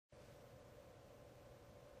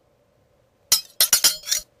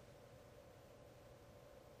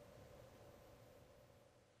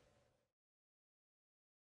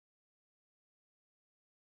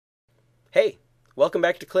Hey, welcome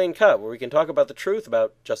back to Clean Cut, where we can talk about the truth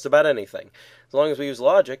about just about anything, as long as we use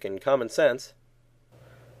logic and common sense.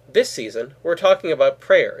 This season, we're talking about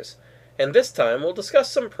prayers, and this time we'll discuss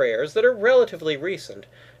some prayers that are relatively recent,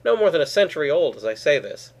 no more than a century old as I say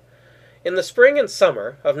this. In the spring and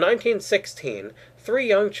summer of 1916, three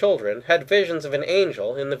young children had visions of an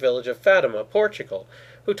angel in the village of Fatima, Portugal,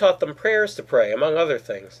 who taught them prayers to pray, among other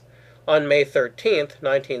things. On May 13th,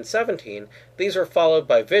 1917, these were followed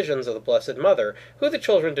by visions of the Blessed Mother, who the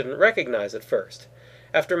children didn't recognize at first.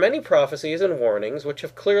 After many prophecies and warnings, which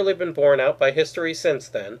have clearly been borne out by history since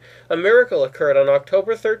then, a miracle occurred on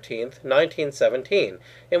October 13th, 1917,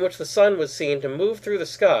 in which the sun was seen to move through the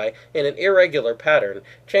sky in an irregular pattern,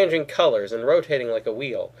 changing colors and rotating like a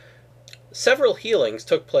wheel. Several healings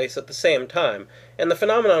took place at the same time, and the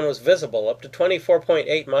phenomenon was visible up to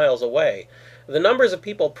 24.8 miles away. The numbers of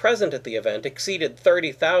people present at the event exceeded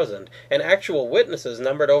 30,000, and actual witnesses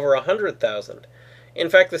numbered over 100,000. In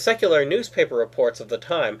fact, the secular newspaper reports of the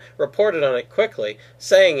time reported on it quickly,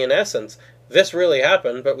 saying in essence, "This really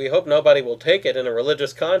happened, but we hope nobody will take it in a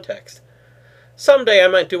religious context." Someday I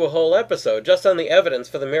might do a whole episode just on the evidence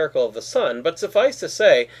for the miracle of the sun, but suffice to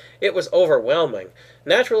say, it was overwhelming.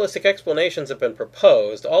 Naturalistic explanations have been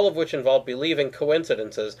proposed, all of which involve believing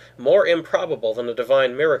coincidences more improbable than a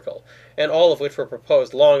divine miracle, and all of which were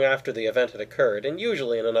proposed long after the event had occurred, and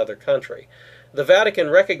usually in another country. The Vatican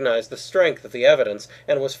recognized the strength of the evidence,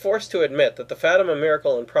 and was forced to admit that the Fatima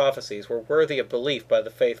miracle and prophecies were worthy of belief by the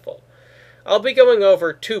faithful. I'll be going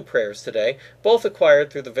over two prayers today, both acquired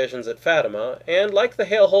through the visions at Fatima, and like the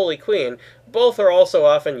Hail Holy Queen, both are also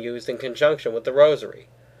often used in conjunction with the Rosary.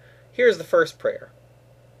 Here's the first prayer.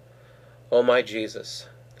 O my Jesus,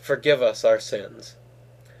 forgive us our sins.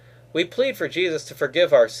 We plead for Jesus to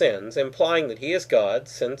forgive our sins, implying that he is God,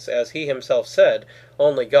 since, as he himself said,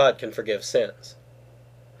 only God can forgive sins.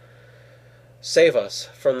 Save us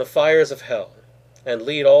from the fires of hell, and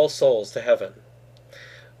lead all souls to heaven.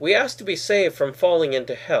 We ask to be saved from falling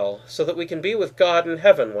into hell, so that we can be with God in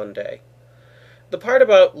heaven one day. The part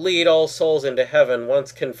about lead all souls into heaven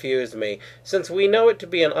once confused me, since we know it to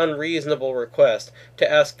be an unreasonable request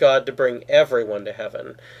to ask God to bring everyone to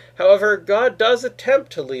heaven. However, God does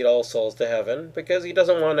attempt to lead all souls to heaven, because he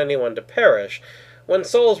doesn't want anyone to perish. When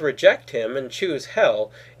souls reject him and choose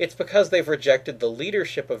hell, it's because they've rejected the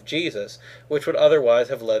leadership of Jesus, which would otherwise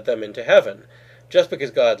have led them into heaven. Just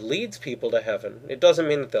because God leads people to heaven, it doesn't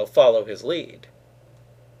mean that they'll follow his lead.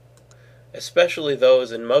 Especially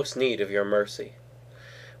those in most need of your mercy.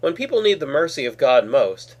 When people need the mercy of God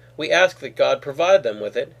most, we ask that God provide them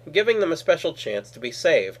with it, giving them a special chance to be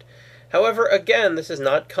saved. However, again, this is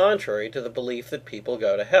not contrary to the belief that people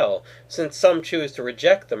go to hell, since some choose to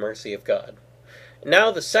reject the mercy of God.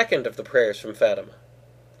 Now the second of the prayers from Fatima.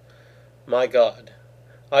 My God,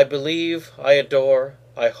 I believe, I adore,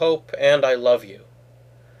 I hope, and I love you.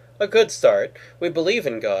 A good start. We believe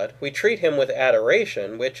in God. We treat him with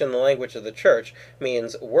adoration, which in the language of the Church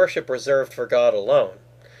means worship reserved for God alone.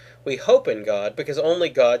 We hope in God because only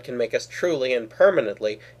God can make us truly and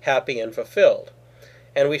permanently happy and fulfilled.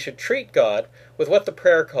 And we should treat God with what the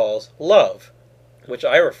prayer calls love, which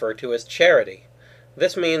I refer to as charity.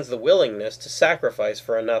 This means the willingness to sacrifice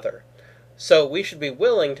for another. So we should be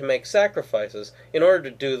willing to make sacrifices in order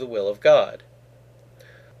to do the will of God.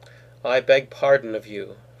 I beg pardon of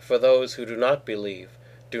you for those who do not believe,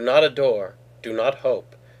 do not adore, do not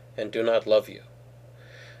hope, and do not love you.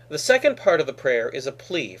 The second part of the prayer is a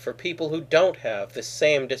plea for people who don't have this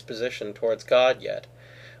same disposition towards God yet.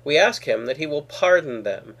 We ask him that he will pardon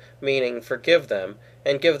them, meaning forgive them,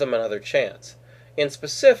 and give them another chance. In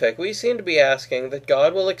specific, we seem to be asking that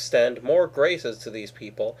God will extend more graces to these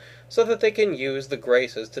people so that they can use the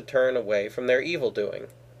graces to turn away from their evil doing.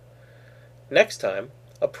 Next time,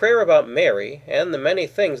 a prayer about Mary and the many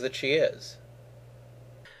things that she is.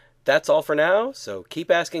 That's all for now, so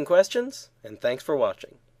keep asking questions, and thanks for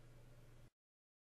watching.